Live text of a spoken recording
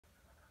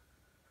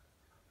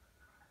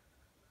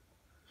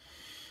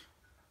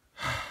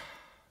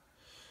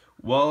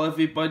Well,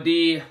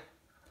 everybody,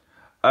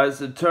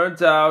 as it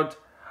turns out,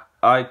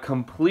 I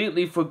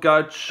completely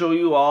forgot to show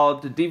you all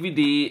the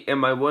DVD in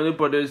my Warner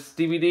Brothers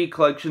DVD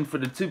collection for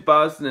the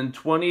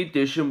 2020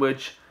 edition,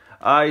 which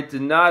I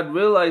did not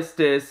realize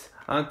this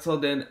until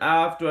then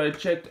after I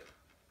checked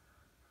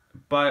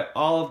by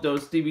all of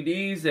those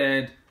DVDs,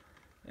 and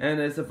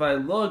as if I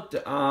looked,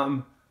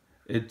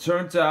 it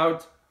turns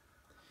out,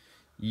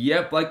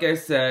 yep, like I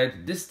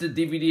said, this is the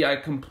DVD I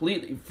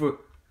completely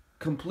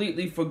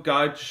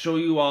forgot to show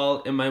you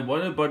all in my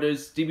Warner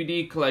Brothers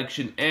DVD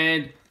collection,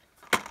 and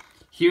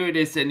here it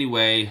is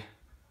anyway.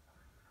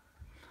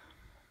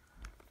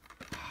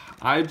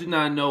 I do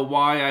not know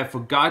why I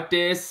forgot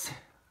this.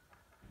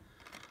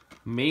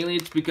 Mainly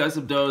it's because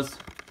of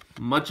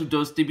much of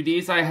those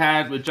DVDs I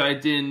had, which I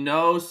didn't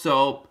know,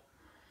 so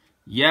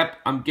yep,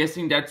 I'm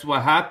guessing that's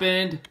what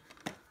happened.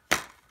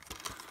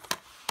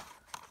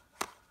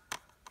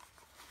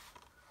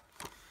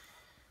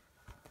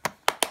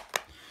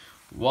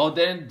 Well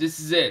then, this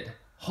is it.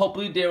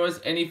 Hopefully there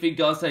was anything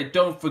else I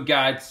don't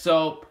forget,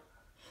 so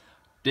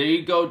there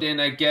you go then,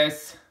 I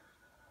guess.